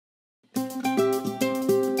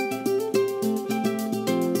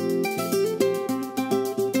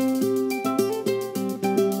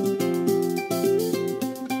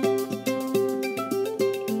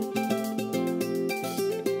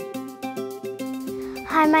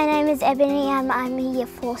Hi, my name is Ebony and I'm a Year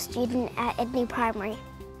 4 student at Edney Primary.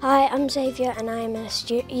 Hi, I'm Xavier and I am a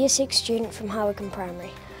Year 6 student from High Wycombe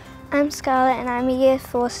Primary. I'm Scarlett and I'm a Year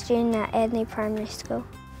 4 student at Edney Primary School.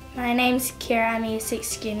 My name's Kira, I'm a Year 6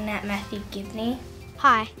 student at Matthew Gibney.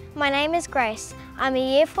 Hi, my name is Grace. I'm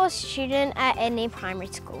a Year 4 student at Edney Primary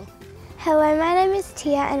School. Hello, my name is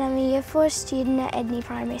Tia and I'm a Year 4 student at Edney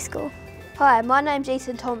Primary School. Hi, my name's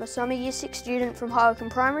Ethan Thomas. I'm a Year 6 student from High Wycombe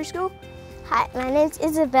Primary School. Hi, my name's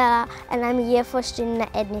Isabella and I'm a Year 4 student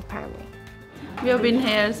at Edney Primary. We have been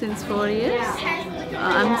here since 4 years.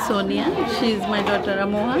 I'm Sonia. She's my daughter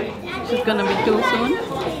Amoha. She's gonna be 2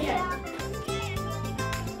 soon.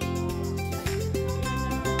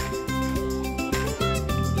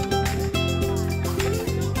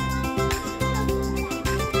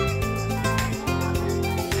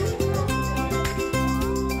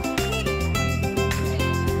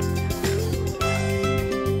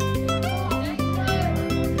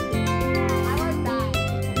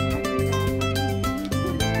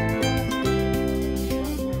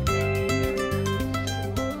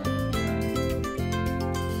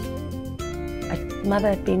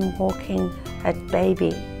 Mother had been walking her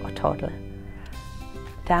baby or toddler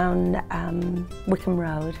down Wycombe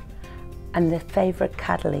Road and the favourite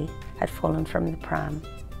cuddly had fallen from the pram.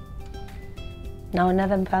 Now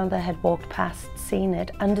another mother had walked past, seen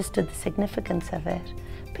it, understood the significance of it,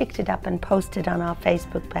 picked it up and posted on our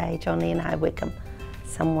Facebook page, only in High Wycombe,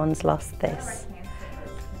 someone's lost this.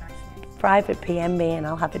 Private PM me and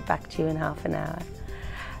I'll have it back to you in half an hour.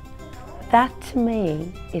 That to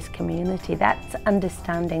me is community, that's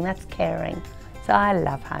understanding, that's caring. So I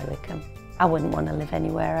love High Wycombe. I wouldn't want to live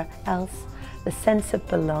anywhere else. The sense of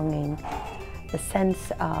belonging, the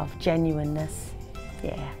sense of genuineness,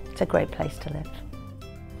 yeah, it's a great place to live.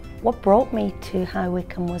 What brought me to High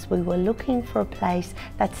Wycombe was we were looking for a place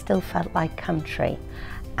that still felt like country.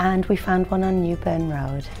 And we found one on Newburn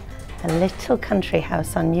Road, a little country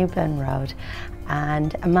house on Newburn Road.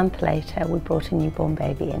 And a month later, we brought a newborn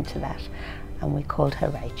baby into that and we called her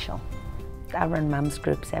Rachel. I run mums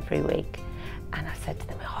groups every week. And I said to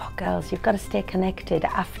them, oh girls, you've got to stay connected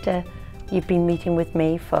after you've been meeting with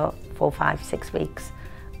me for 4, 5, 6 weeks.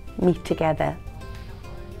 Meet together.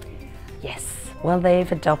 Yes, well,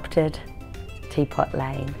 they've adopted Teapot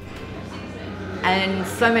Lane. And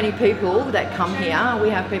so many people that come here, we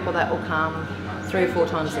have people that will come 3 or 4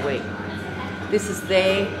 times a week. This is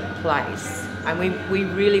their place. And we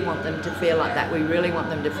really want them to feel like that. We really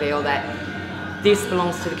want them to feel that this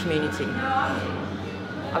belongs to the community.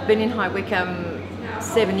 I've been in High Wycombe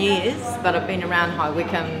 7 years, but I've been around High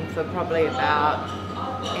Wycombe for probably about,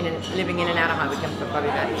 living in and out of High Wycombe for probably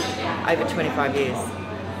about over 25 years.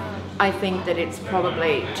 I think that it's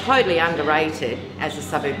probably totally underrated as a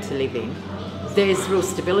suburb to live in. There's real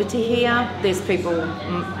stability here. There's people,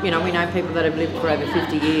 you know, we know people that have lived for over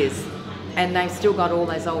 50 years. And they've still got all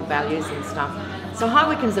those old values and stuff. So High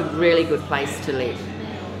Wycombe's a really good place to live.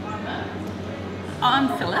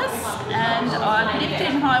 I'm Phyllis and I've lived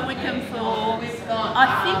in High Wycombe for I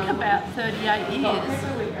think about 38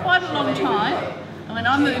 years, quite a long time. And when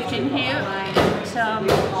I moved in here,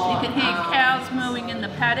 you could hear cows mooing in the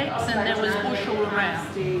paddocks and there was bush all around.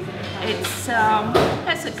 It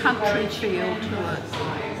has a country feel to it.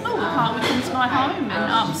 Oh, High Wycombe's my home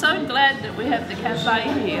and I'm so glad that we have the cafe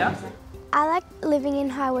here. I like living in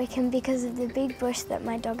High Wycombe because of the big bush that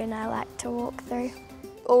my dog and I like to walk through.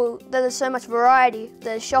 Oh, there's so much variety.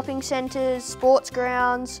 There's shopping centres, sports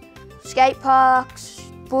grounds, skate parks,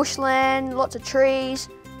 bushland, lots of trees.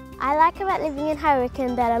 I like about living in High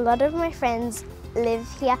Wycombe that a lot of my friends live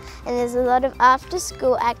here and there's a lot of after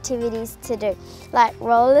school activities to do, like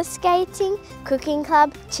roller skating, cooking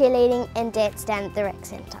club, cheerleading and dance down at the rec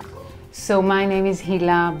centre. So my name is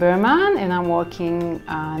Hila Berman and I'm working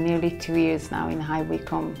nearly 2 years now in High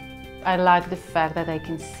Wycombe. I like the fact that I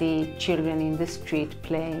can see children in the street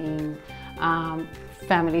playing,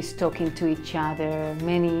 families talking to each other,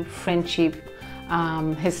 many friendship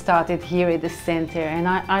has started here at the centre and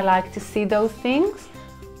I like to see those things.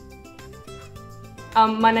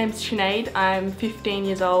 My name's Sinead, I'm 15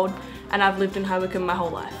 years old and I've lived in High Wycombe my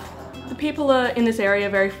whole life. The people in this area are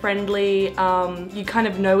very friendly, you kind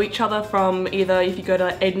of know each other from either if you go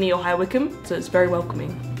to Edney or High Wycombe, so it's very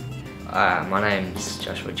welcoming. My name's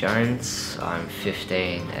Joshua Jones, I'm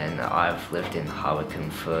 15 and I've lived in High Wycombe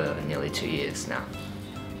for nearly 2 years now.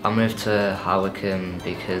 I moved to High Wycombe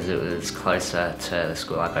because it was closer to the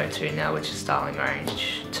school I go to now, which is Darling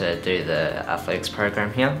Range, to do the athletics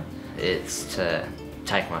program here. It's to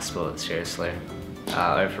take my sport seriously.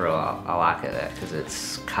 Overall, I like it there because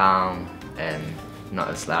it's calm and not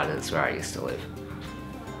as loud as where I used to live.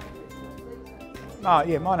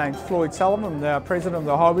 My name's Floyd Sullivan. I'm the president of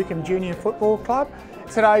the High Wycombe Junior Football Club.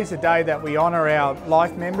 Today's a day that we honour our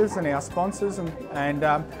life members and our sponsors and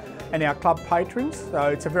our club patrons. So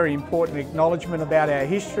it's a very important acknowledgement about our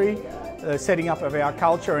history, the setting up of our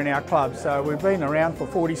culture and our club. So we've been around for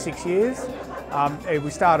 46 years.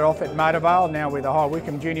 We started off at Motorvale, now we're the High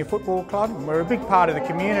Wycombe Junior Football Club. And we're a big part of the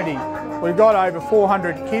community. We've got over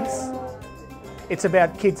 400 kids. It's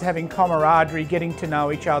about kids having camaraderie, getting to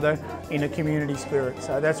know each other in a community spirit.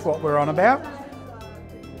 So that's what we're on about.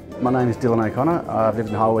 My name is Dylan O'Connor. I've lived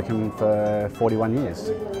in High Wycombe for 41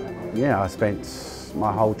 years. Yeah, I spent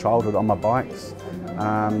my whole childhood on my bikes,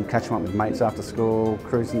 catching up with mates after school,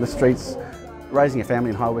 cruising the streets. Raising a family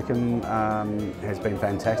in High Wycombe has been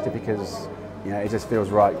fantastic because it just feels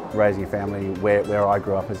right raising a family where I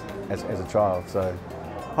grew up as a child. So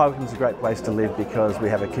High Wycombe's a great place to live because we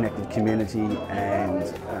have a connected community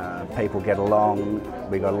and people get along.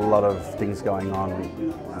 We got a lot of things going on,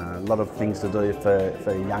 a lot of things to do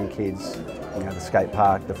for young kids. The skate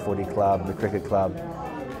park, the footy club, the cricket club.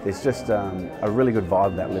 There's just a really good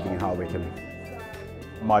vibe about living in High Wycombe.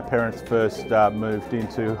 My parents first moved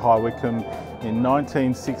into High Wycombe in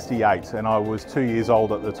 1968 and I was 2 years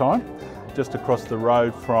old at the time. Just across the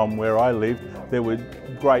road from where I lived there were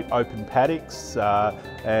great open paddocks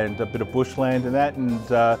and a bit of bushland and that, and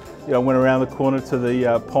I went around the corner to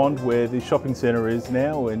the pond where the shopping centre is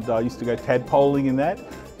now, and I used to go tadpoling in that.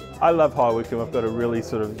 I love High Wycombe. I've got a really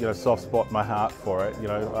sort of soft spot in my heart for it.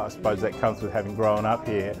 I suppose that comes with having grown up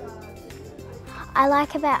here. I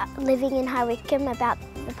like about living in High Wycombe about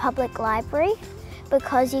the public library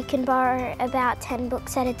because you can borrow about 10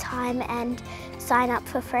 books at a time and sign up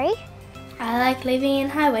for free. I like living in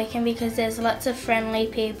High Wycombe because there's lots of friendly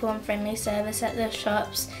people and friendly service at the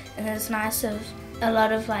shops, and there's a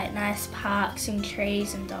lot of nice parks and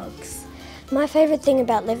trees and dogs. My favourite thing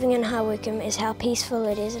about living in High Wycombe is how peaceful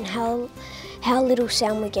it is and how little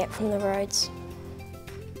sound we get from the roads.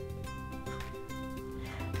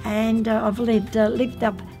 And I've lived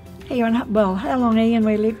up here, how long, Ian?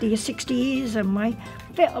 We lived here 60 years, and I'm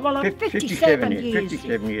 57 years.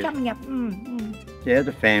 57 years. Coming up. Yeah, as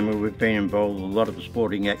a family, we've been involved in a lot of the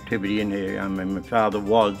sporting activity in here. My father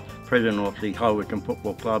was president of the High Wycombe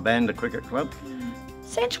Football Club and the Cricket Club.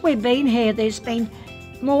 Since we've been here, there's been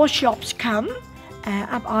more shops come.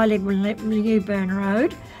 I live on Newburn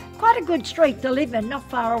Road. Quite a good street to live in, not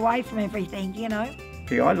far away from everything,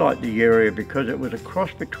 See, I like the area because it was a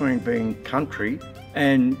cross between being country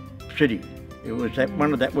and city. It was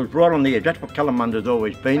one of that was right on the edge. That's what Kalamunda's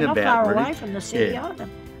always been about. Not far really. Away from the city either.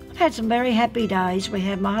 I've had some very happy days. We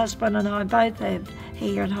have, my husband and I both have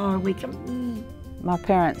here at High Wycombe. My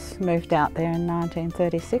parents moved out there in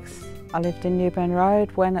 1936. I lived in Newburn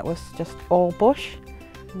Road when it was just all bush.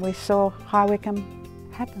 We saw High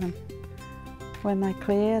Wycombe happening when they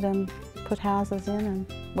cleared and put houses in,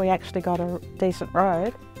 and we actually got a decent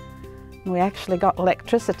road. We actually got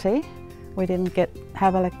electricity. We didn't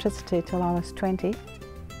have electricity till I was 20.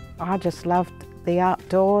 I just loved the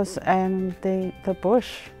outdoors and the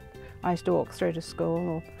bush. I used to walk through to school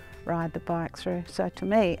or ride the bike through. So to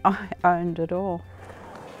me, I owned it all.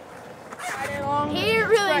 He didn't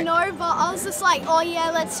really know, but I was just like, oh yeah,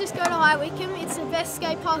 let's just go to High Wycombe. It's the best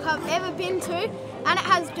skate park I've ever been to, and it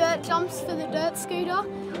has dirt jumps for the dirt scooter.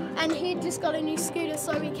 And he just got a new scooter,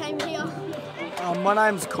 so we came here. My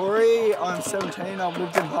name's Corey. I'm 17. I've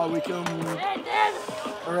lived in High Wycombe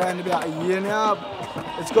around about a year now.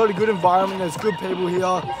 It's got a good environment. There's good people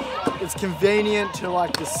here. It's convenient to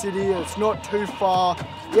the city. It's not too far.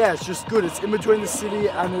 Yeah, it's just good. It's in between the city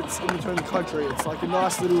and it's in between the country. It's like a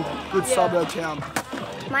nice little good suburb town.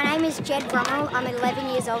 My name is Jed Brummel. I'm 11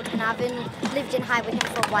 years old and I've lived in High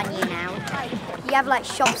Wycombe for 1 year now. You have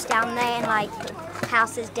shops down there and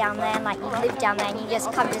houses down there, and you live down there and you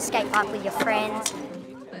just come to the skate park with your friends.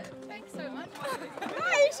 Thanks so much. No,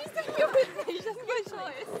 she's here with me. She doesn't get a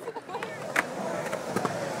choice.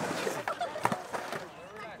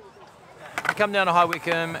 We come down to High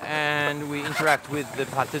Wycombe and we interact with the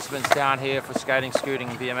participants down here for skating, scooting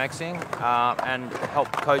and BMXing and help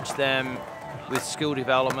coach them with skill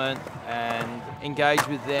development and engage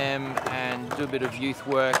with them and do a bit of youth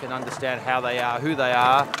work and understand how they are, who they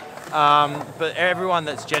are. But everyone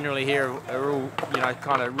that's generally here are all,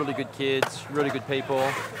 kind of really good kids, really good people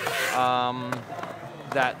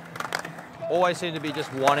that always seem to be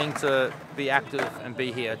just wanting to be active and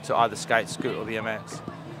be here to either skate, scoot or BMX.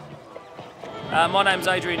 My name's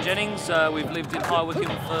Adrian Jennings. We've lived in High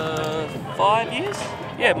Wycombe for 5 years.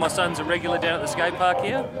 Yeah, my son's a regular down at the skate park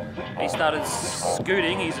here. He started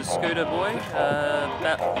scooting, he's a scooter boy,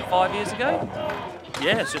 about 5 years ago.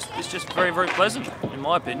 Yeah, it's just very, very pleasant, in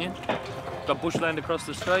my opinion. Got got bushland across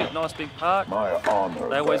the street, nice big park.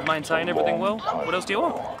 They always maintain everything well. What else do you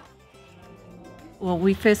want? Well,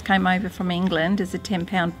 we first came over from England as a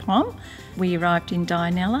 10-pound pom. We arrived in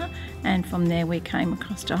Dianella, and from there we came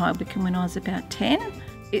across to High Wycombe when I was about 10.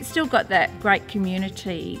 It's still got that great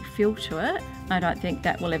community feel to it. I don't think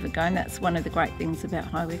that will ever go, and that's one of the great things about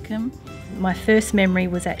High Wycombe. My first memory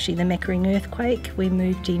was actually the Meckering earthquake. We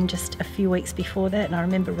moved in just a few weeks before that, and I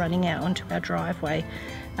remember running out onto our driveway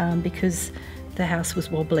because the house was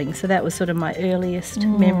wobbling. So that was sort of my earliest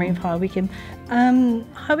memory of High Wycombe.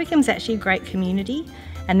 High Wycombe's actually a great community,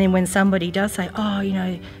 and then when somebody does say, oh, you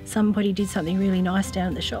know, somebody did something really nice down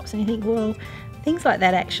at the shops, and you think, well, things like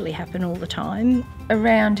that actually happen all the time.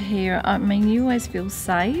 Around here, I mean, you always feel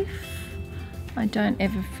safe. I don't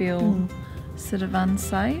ever feel sort of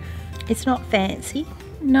unsafe. It's not fancy.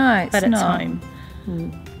 No, but it's not. home.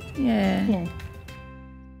 Yeah.